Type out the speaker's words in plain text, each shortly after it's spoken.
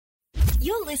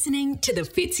You're listening to the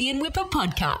Fitzy and Whipper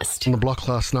podcast. On the block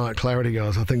last night, Clarity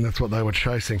Guys, I think that's what they were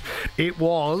chasing. It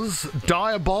was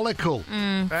diabolical.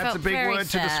 That's a big word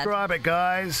to describe it,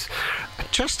 guys.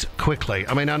 Just quickly,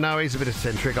 I mean, I know he's a bit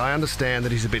eccentric. I understand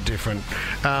that he's a bit different.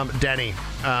 Danny,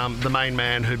 the main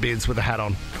man who bids with a hat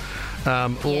on.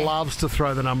 Loves to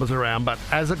throw the numbers around, but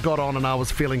as it got on and I was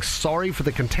feeling sorry for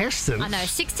the contestants... I know,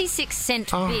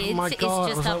 66-cent oh bids my God.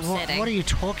 is just upsetting. What are you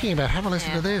talking about? Have a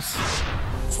listen to this.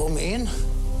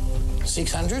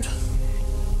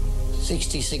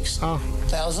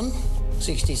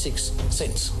 4,666,066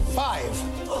 cents.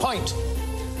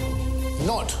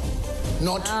 5.01.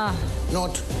 Now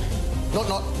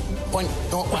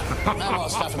I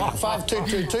was half a minute.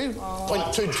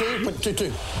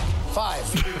 5222.22.22. 5,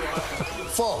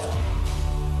 4,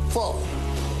 4,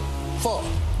 4, 4,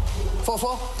 4,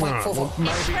 4, 4.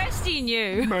 Impressed in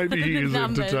you. Maybe he is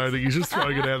entertaining. He's just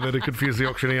throwing it out there to confuse the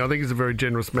auctioneer. I think he's a very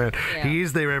generous man. Yeah. He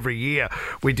is there every year.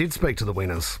 We did speak to the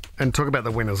winners and talk about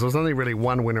the winners. There was only really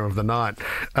one winner of the night,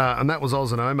 and that was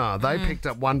Oz and Omar. They picked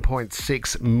up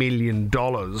 $1.6 million.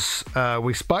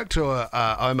 We spoke to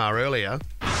Omar earlier.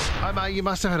 Omar, you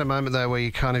must have had a moment, though, where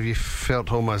you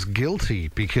felt almost guilty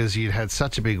because you'd had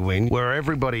such a big win, where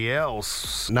everybody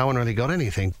else, no one really got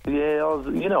anything. Yeah, I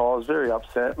was very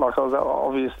upset. I was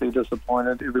obviously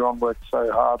disappointed. Everyone worked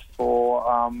so hard for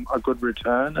a good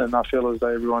return, and I feel as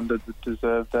though everyone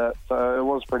deserved that. So it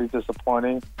was pretty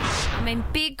disappointing. I mean,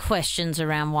 big questions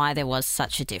around why there was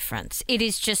such a difference. It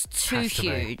is just too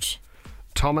huge.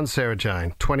 Tom and Sarah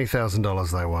Jane,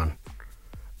 $20,000 they won.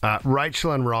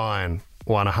 Rachel and Ryan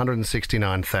won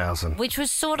 $169,000. Which was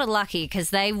sort of lucky because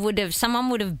someone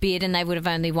would have bid and they would have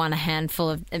only won a handful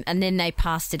of, and then they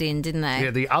passed it in, didn't they? Yeah,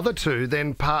 the other two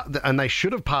then, and they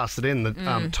should have passed it in,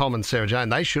 Tom and Sarah Jane,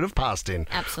 they should have passed in.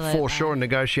 Absolutely. For sure, and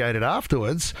negotiated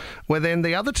afterwards, where then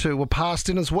the other two were passed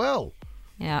in as well.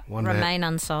 Yeah, remain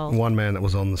unsolved. One man that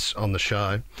was on the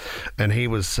show, and he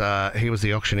was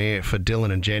the auctioneer for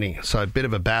Dylan and Jenny. So a bit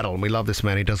of a battle, and we love this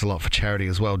man. He does a lot for charity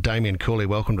as well. Damien Cooley,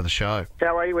 welcome to the show.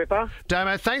 How are you, Whipper?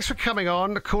 Damo, thanks for coming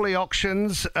on. Cooley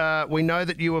Auctions. We know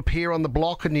that you appear on the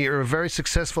block, and you're a very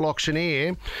successful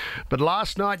auctioneer. But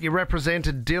last night you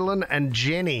represented Dylan and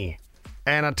Jenny,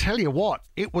 and I tell you what,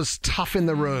 it was tough in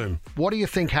the room. What do you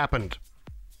think happened?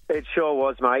 It sure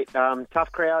was, mate.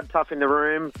 Tough crowd, tough in the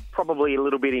room, probably a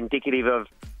little bit indicative of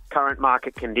current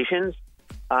market conditions.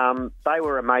 They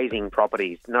were amazing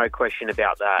properties, no question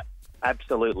about that.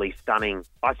 Absolutely stunning.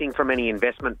 I think from any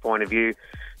investment point of view,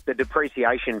 the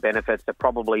depreciation benefits are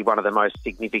probably one of the most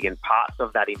significant parts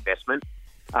of that investment.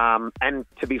 And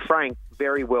to be frank,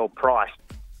 very well priced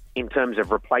in terms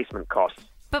of replacement costs.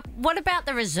 But what about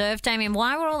the reserve, Damien?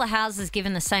 Why were all the houses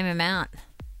given the same amount?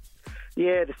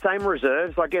 Yeah, the same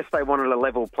reserves. I guess they wanted a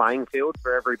level playing field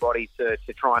for everybody to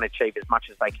try and achieve as much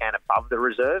as they can above the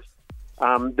reserve.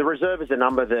 The reserve is a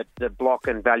number that the block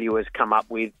and valuers come up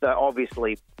with. They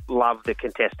obviously love the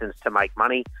contestants to make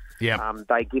money. Yeah.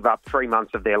 They give up 3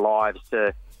 months of their lives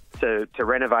to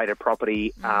renovate a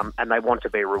property, and they want to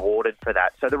be rewarded for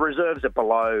that. So the reserves are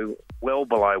well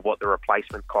below what the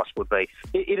replacement cost would be.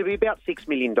 It'd be about $6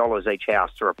 million each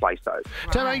house to replace those.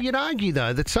 Right. Damo, you'd argue,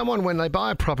 though, that someone, when they buy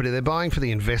a property, they're buying for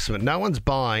the investment. No one's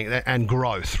buying, and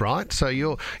growth, right? So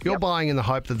you're buying in the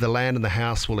hope that the land and the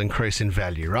house will increase in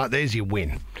value, right? There's your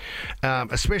win,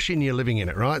 especially when you're living in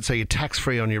it, right? So you're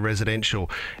tax-free on your residential.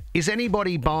 Is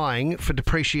anybody buying for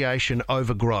depreciation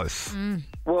over growth?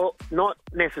 Well, not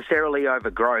necessarily over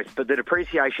growth, but the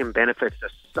depreciation benefits are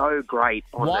so great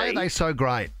on Why these. are they so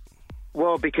great?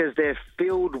 Well, because they're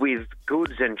filled with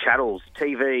goods and chattels,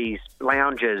 TVs,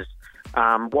 lounges,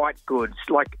 white goods.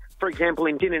 Like, for example,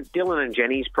 in Dylan and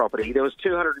Jenny's property, there was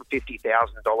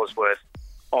 $250,000 worth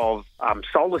of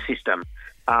solar system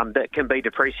that can be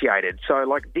depreciated. So,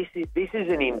 this is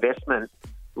an investment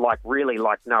really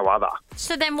like no other.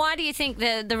 So then why do you think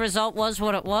the result was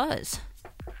what it was?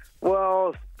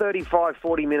 Well, 35,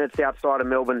 40 minutes outside of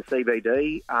Melbourne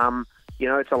CBD.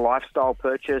 It's a lifestyle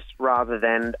purchase rather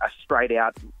than a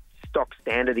straight-out stock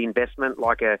standard investment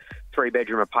like a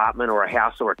 3-bedroom apartment or a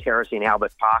house or a terrace in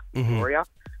Albert Park, Victoria.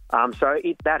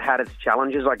 That had its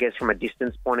challenges, I guess, from a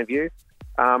distance point of view.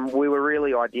 We were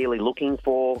really ideally looking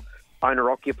for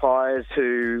owner-occupiers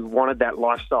who wanted that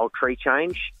lifestyle tree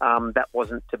change. That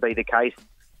wasn't to be the case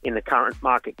in the current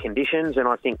market conditions, and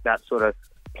I think that sort of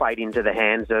played into the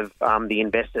hands of the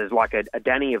investors like a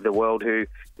Danny of the world who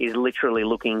is literally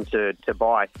looking to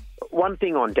buy. One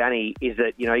thing on Danny is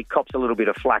that, he cops a little bit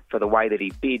of flack for the way that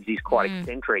he bids. He's quite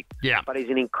eccentric, but he's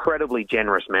an incredibly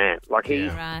generous man. He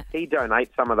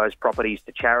donates some of those properties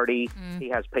to charity. He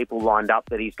has people lined up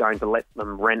that he's going to let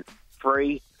them rent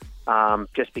free.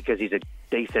 just because he's a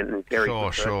decent and very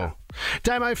good person. Sure.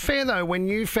 Damo, fair though, when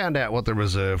you found out what the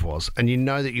reserve was and you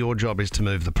know that your job is to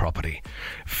move the property,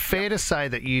 fair to say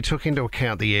that you took into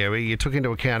account the area, you took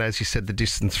into account, as you said, the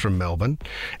distance from Melbourne,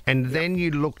 and then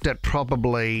you looked at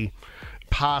probably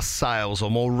past sales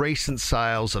or more recent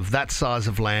sales of that size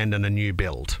of land and a new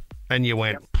build. And you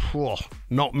went,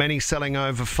 not many selling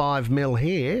over 5 mil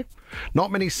here,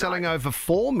 not many selling over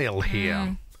 4 mil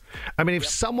here. I mean, if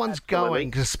someone's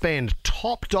going to spend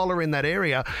top dollar in that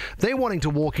area, they're wanting to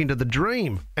walk into the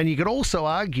dream. And you could also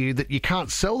argue that you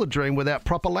can't sell the dream without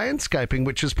proper landscaping,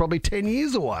 which is probably 10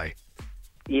 years away.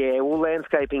 Yeah, well,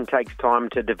 landscaping takes time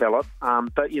to develop.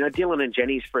 But, you know, Dylan and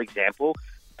Jenny's, for example,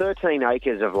 13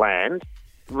 acres of land,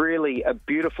 really a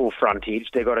beautiful frontage.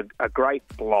 They've got a great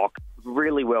block,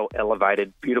 really well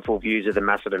elevated, beautiful views of the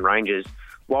Macedon Ranges.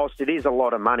 Whilst it is a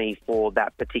lot of money for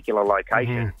that particular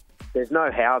location, there's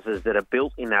no houses that are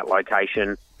built in that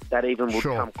location that even would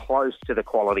come close to the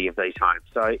quality of these homes.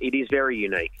 So it is very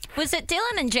unique. Was it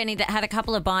Dylan and Jenny that had a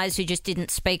couple of buyers who just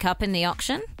didn't speak up in the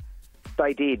auction?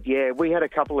 They did, yeah. We had a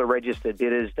couple of registered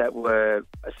bidders that were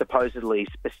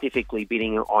specifically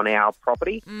bidding on our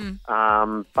property,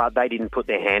 but they didn't put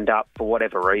their hand up for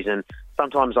whatever reason.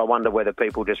 Sometimes I wonder whether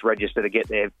people just register to get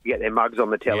their mugs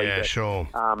on the telly. Yeah, but, sure.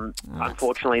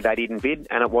 Unfortunately, they didn't bid,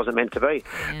 and it wasn't meant to be.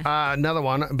 Yeah. Another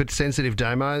one, a bit sensitive,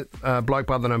 Damo. A bloke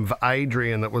by the name of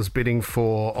Adrian that was bidding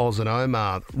for Oz and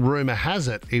Omar. Rumour has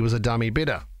it he was a dummy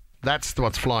bidder. That's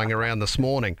what's flying around this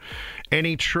morning.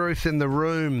 Any truth in the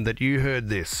room that you heard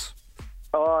this?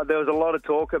 Oh, there was a lot of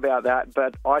talk about that,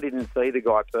 but I didn't see the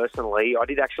guy personally. I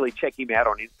did actually check him out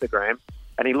on Instagram,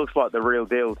 and he looks like the real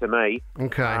deal to me.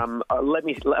 Okay.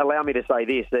 Allow me to say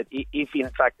this, that if in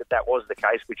fact that was the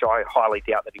case, which I highly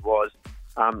doubt that he was,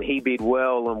 he bid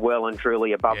well and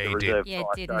truly above the reserve price.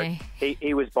 Didn't he?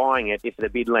 He was buying it if the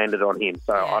bid landed on him,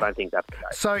 so I don't think that's the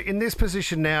case. So in this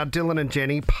position now, Dylan and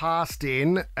Jenny passed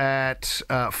in at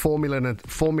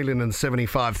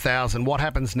 $4,075,000. What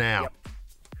happens now? Yep.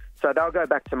 So they'll go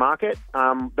back to market.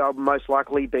 They'll most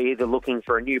likely be either looking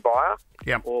for a new buyer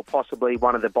or possibly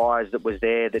one of the buyers that was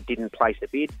there that didn't place a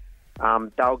bid.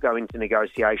 They'll go into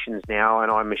negotiations now,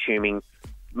 and I'm assuming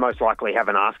most likely have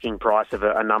an asking price of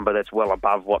a number that's well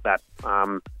above what that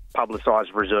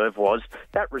publicised reserve was.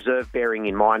 That reserve, bearing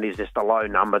in mind, is just a low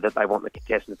number that they want the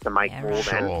contestants to make more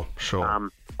than. Sure.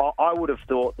 I would have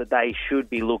thought that they should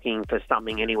be looking for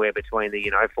something anywhere between the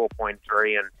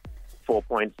 4.3 and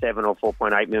 4.7 or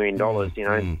 $4.8 million,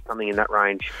 something in that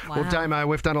range. Wow. Well, Damo,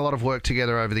 we've done a lot of work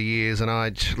together over the years, and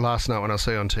last night when I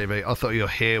saw you on TV, I thought your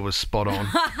hair was spot on.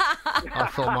 I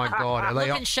thought, my God, are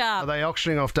they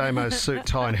auctioning off Damo's suit,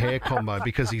 tie and hair combo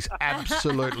because he's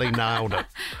absolutely nailed it.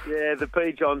 Yeah, the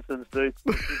P. Johnson suit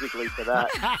specifically for that.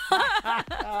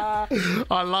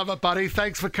 I love it, buddy.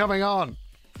 Thanks for coming on.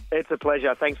 It's a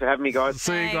pleasure. Thanks for having me, guys.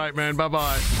 See you, great man.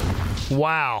 Bye-bye.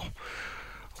 Wow.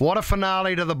 What a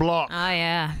finale to the block. Oh,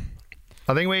 yeah.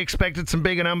 I think we expected some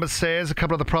bigger numbers, Sayers. A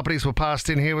couple of the properties were passed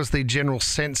in. Here was the general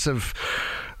sense of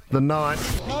the night.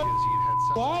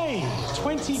 Way,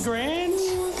 20 grand?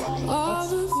 Man.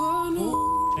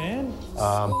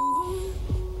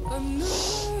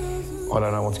 I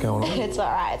don't know what's going on. It's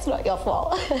all right. It's not your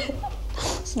fault.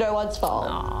 It's no one's fault.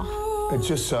 Aww. It's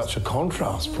just such a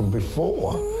contrast from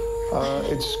before.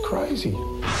 It's crazy.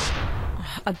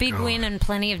 A big win and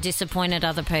plenty of disappointed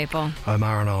other people.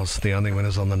 Omar and Oz, the only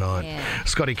winners on the night. Yeah.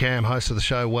 Scotty Cam, host of the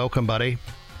show. Welcome, buddy.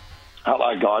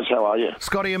 Hello, guys. How are you?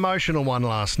 Scotty, emotional one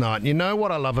last night. And you know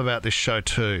what I love about this show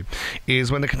too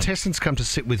is when the contestants come to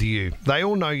sit with you, they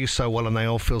all know you so well and they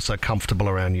all feel so comfortable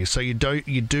around you. So you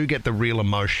do get the real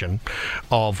emotion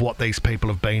of what these people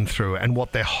have been through and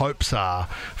what their hopes are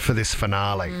for this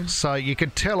finale. So you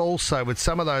could tell also with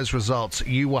some of those results,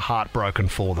 you were heartbroken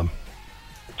for them.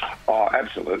 Oh,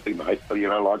 absolutely, mate.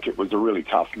 It was a really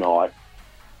tough night.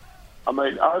 I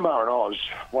mean, Omar and Oz,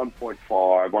 1.5,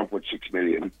 1.6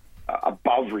 million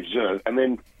above reserve, and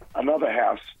then another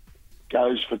house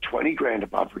goes for 20 grand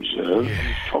above reserve.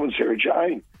 Yeah. Tom and Sarah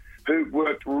Jane, who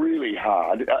worked really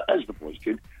hard, as the boys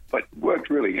did, but worked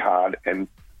really hard and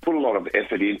put a lot of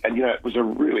effort in. And, it was a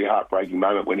really heartbreaking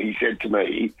moment when he said to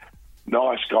me,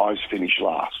 "Nice guys finish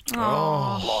last."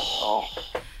 Oh.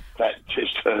 That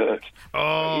just hurt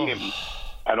for him.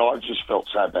 And I just felt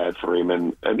so bad for him.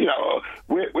 And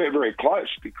we're very close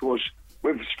because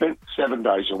we've spent 7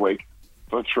 days a week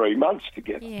for 3 months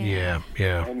together. Yeah.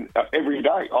 And every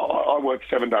day, I work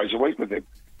 7 days a week with them.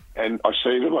 And I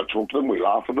see them, I talk to them, we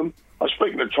laugh at them. I was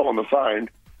speaking to Tom on the phone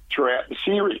throughout the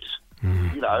series.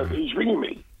 He's ringing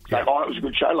me. Saying, it was a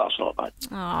good show last night, mate.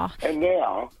 Oh. And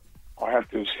now I have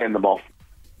to send them off,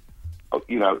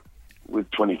 with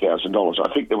 $20,000.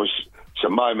 I think there was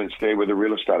some moments there where the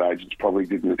real estate agents probably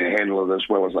didn't handle it as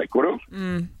well as they could have.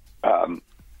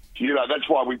 That's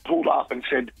why we pulled up and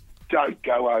said, don't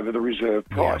go over the reserve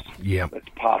price. Yeah. Let's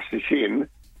pass this in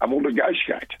and we'll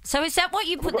negotiate. So is that what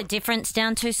you put the difference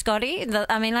down to, Scotty?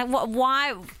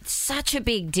 Why such a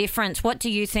big difference? What do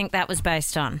you think that was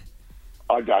based on?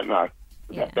 I don't know.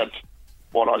 Yeah. That's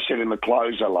what I said in the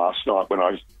closer last night when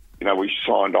we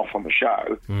signed off on the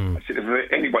show. I said,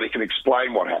 if anybody can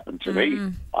explain what happened to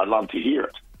me, I'd love to hear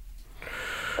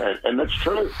it. And that's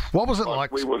true. What was it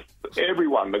like? We were,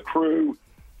 everyone, the crew,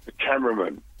 the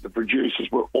cameraman, the producers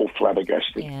were all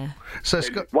flabbergasted. Yeah. So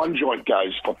one joint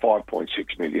goes for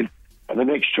 $5.6 million and the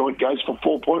next joint goes for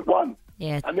 4.1.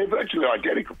 Yeah. And they're virtually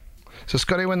identical. So,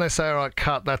 Scotty, when they say, all right,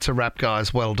 cut, that's a wrap,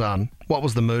 guys, well done, what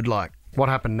was the mood like? What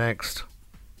happened next?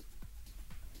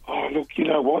 Oh, look, you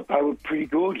know what? They were pretty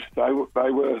good. They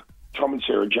were Tom and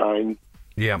Sarah Jane.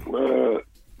 Yeah. They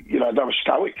were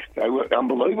stoic. They were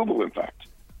unbelievable, in fact.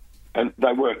 And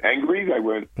they weren't angry. They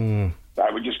weren't.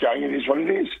 They were just going, it is what it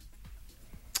is.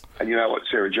 And you know what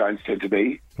Sarah Jane said to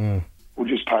me? We'll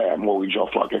just pay our mortgage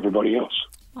off like everybody else.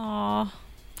 Oh.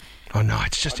 Oh, no,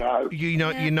 it's just, you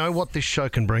know what this show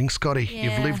can bring, Scotty. Yeah.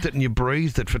 You've lived it and you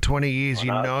breathed it for 20 years.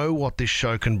 You know what this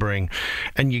show can bring.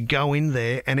 And you go in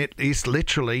there and it is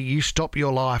literally, you stop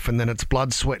your life and then it's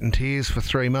blood, sweat and tears for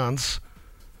 3 months,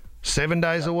 7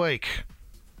 days a week.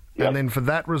 Yep. And then for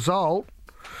that result,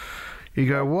 you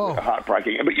go, whoa.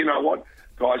 Heartbreaking. But you know what,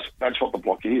 guys, that's what the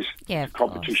block is. Yeah, it's a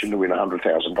competition to win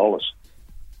 $100,000.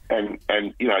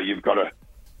 And you've got to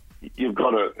you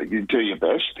do your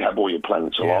best, have all your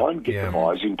planets aligned, get the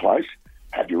buyers in place,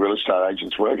 have your real estate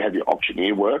agents work, have your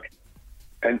auctioneer work,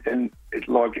 and it,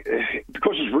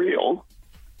 because it's real,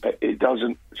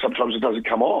 sometimes it doesn't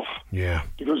come off. Yeah.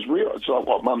 Because it's real. It's like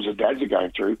what mums and dads are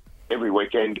going through every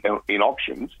weekend in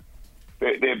auctions.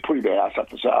 They're putting their house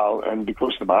up for sale, and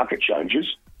because the market changes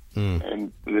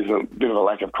and there's a bit of a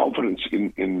lack of confidence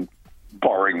in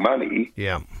borrowing money,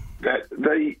 that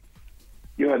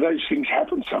those things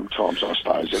happen sometimes, I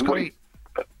suppose. Scotty,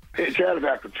 it's out of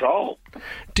our control.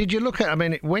 Did you look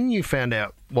at, when you found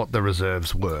out what the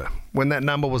reserves were, when that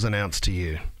number was announced to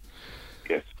you,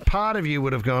 yes, part of you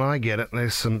would have gone, I get it,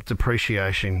 there's some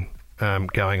depreciation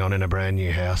going on in a brand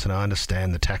new house, and I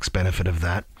understand the tax benefit of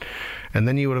that. And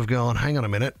then you would have gone, hang on a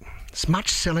minute, is much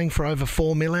selling for over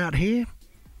 $4 million out here?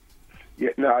 Yeah,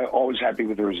 no, I was happy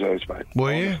with the reserves, mate.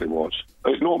 Were you? I honestly was.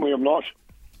 Normally I'm not.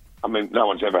 No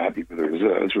one's ever happy with the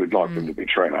reserves. We'd like them to be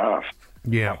 3.5.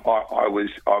 Yeah.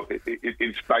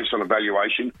 It's based on a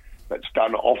valuation that's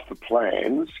done off the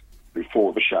plans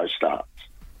before the show starts.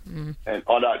 And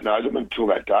I don't know them until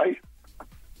that day.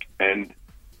 And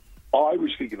I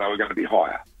was thinking they were going to be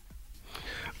higher.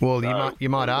 Well, you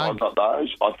might argue. I got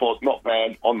those. I thought not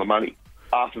bad on the money.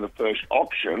 After the first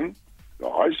auction,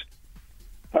 guys,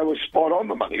 they were spot on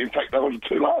the money. In fact, they were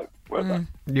too low, weren't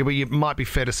they? Yeah, well, it might be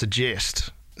fair to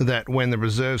suggest that when the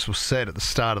reserves were set at the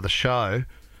start of the show,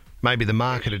 maybe the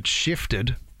market had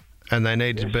shifted, and they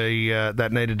needed to be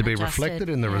adjusted, reflected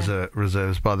in the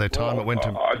reserves by the time it went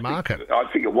to market. I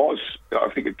think it was. I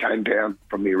think it came down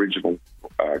from the original.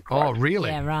 Oh,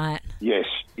 really? Yeah, right. Yes.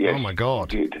 Oh my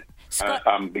God. It did. Scott,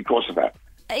 because of that.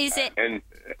 Is it?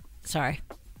 Sorry.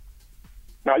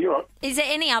 No, you're right. Is there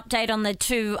any update on the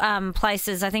two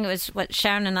places? I think it was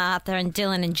Sharon and Arthur and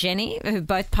Dylan and Jenny, who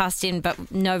both passed in, but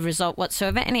no result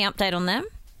whatsoever. Any update on them?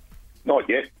 Not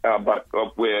yet, but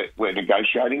we're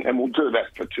negotiating, and we'll do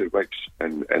that for 2 weeks,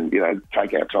 and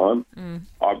take our time.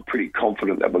 I'm pretty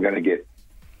confident that we're going to get,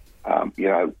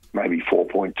 maybe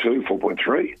 4.2,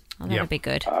 4.3. Oh, that'd be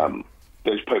good.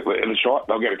 There's people, and it's right,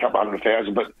 they'll get a couple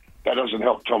 100,000, but that doesn't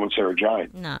help Tom and Sarah Jane.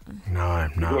 No.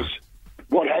 Because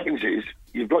what happens is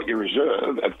you've got your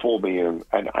reserve at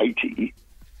 $4,080,000,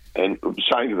 and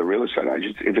saying to the real estate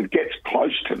agents, if it gets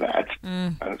close to that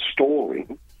and it's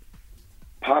stalling,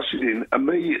 pass it in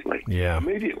immediately. Yeah.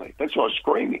 Immediately. That's why I was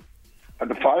screaming at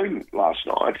the phone last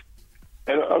night,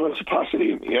 and I was to pass it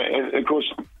in. Yeah, and of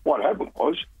course, what happened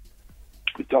was,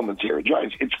 with Tom and Sarah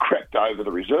Jane, it's crept over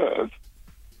the reserve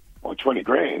by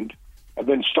 $20,000 and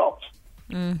then stopped.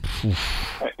 And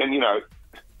that means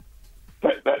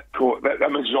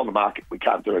it's on the market. We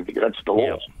can't do anything. That's the law.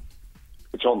 Yep.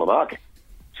 It's on the market.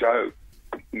 So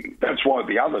that's why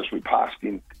the others we passed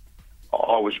in.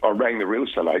 I rang the real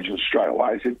estate agent straight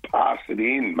away. I said, pass it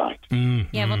in, mate.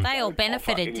 Yeah, well, they all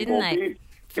benefited, didn't they?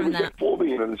 It was at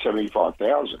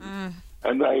 $4,075,000,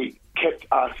 and they kept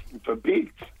asking for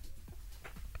bids.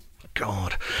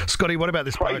 God. Scotty, what about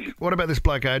this Crazy. bloke? What about this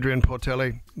bloke, Adrian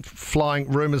Portelli?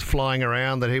 Rumours flying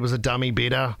around that he was a dummy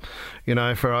bidder,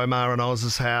 for Omar and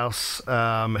Oz's house.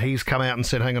 He's come out and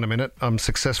said, hang on a minute, I'm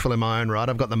successful in my own right.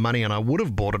 I've got the money and I would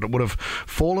have bought it. It would have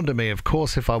fallen to me, of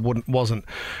course, if I wasn't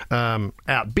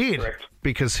outbid. Correct.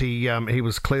 Because he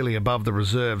was clearly above the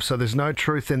reserve. So there's no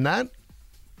truth in that?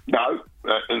 No,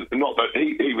 not that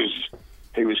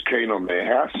he was keen on their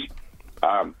house,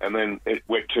 and then it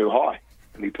went too high,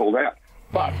 and he pulled out.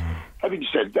 But having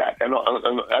said that, and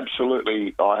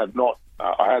absolutely, I have not.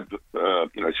 I had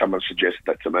someone suggested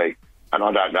that to me, and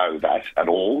I don't know that at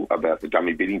all about the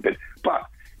dummy bidding. But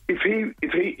if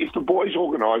the boys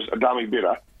organise a dummy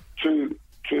bidder to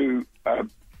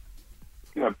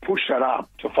push that up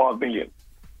to $5 million,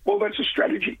 well, that's a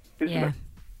strategy, isn't it?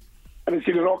 And it's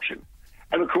in an auction.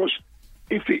 And of course,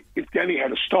 if Danny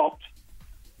had stopped,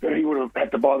 then he would have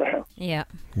had to buy the house. Yeah.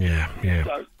 Yeah.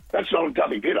 So that's not a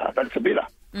dummy bidder. That's a bidder.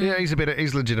 Yeah, he's a bidder.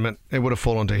 He's legitimate. It would have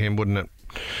fallen to him, wouldn't it?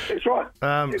 That's right.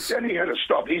 If Danny had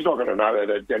stopped, he's not going to know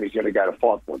that Danny's going to go to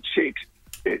 5.6.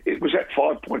 It was at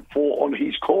 5.4 on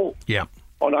his call. Yeah.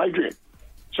 On Adrian.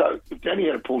 So if Danny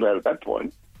had pulled out at that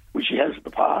point, which he has in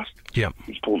the past,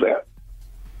 he's pulled out.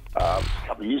 A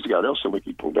couple of years ago, Nelson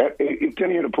Wiki pulled out. If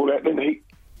Danny had pulled out, then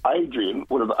Adrian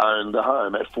would have owned the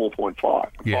home at 4.5,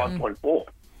 5.4.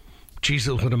 Geez,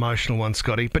 it was an emotional one,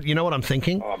 Scotty. But you know what I'm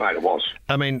thinking? Oh, mate, it was.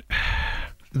 I mean,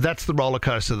 that's the roller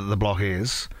coaster that the block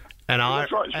is.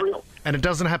 That's right, it's real. And it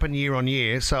doesn't happen year on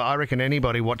year, so I reckon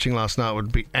anybody watching last night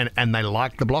would be, and they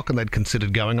liked the block and they'd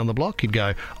considered going on the block, you'd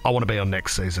go, I want to be on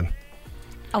next season.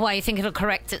 Oh, well, you think it'll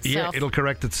correct itself? Yeah, it'll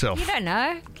correct itself. You don't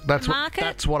know. That's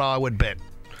what I would bet.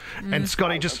 And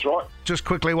Scotty, just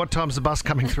quickly, what time's the bus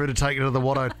coming through to take you to the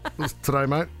Watto today,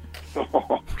 mate?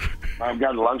 I'm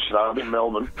going to lunch today. I'm in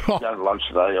Melbourne. I'm going to lunch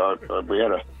today. We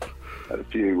had a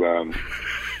few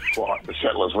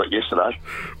settlers yesterday.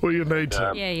 Well, you need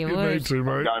to. Yeah, you would. would. Need to,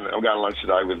 mate. I'm going to lunch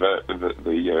today with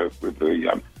the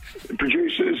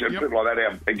producers and people like that,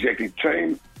 our executive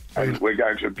team. And we're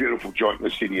going to a beautiful joint in the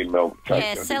city in Melbourne. So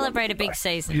celebrate a big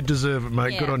season. You deserve it,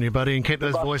 mate. Yeah. Good on you, buddy. And keep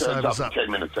those voiceovers up. 10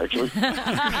 minutes, actually.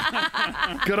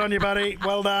 Good on you, buddy.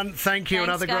 Well done. Thank you. Thanks,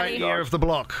 Another Scotty. great year of the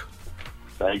block.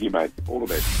 Thank you, mate. All the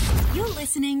best. You're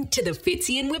listening to the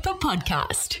Fitzy and Whipper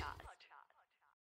podcast.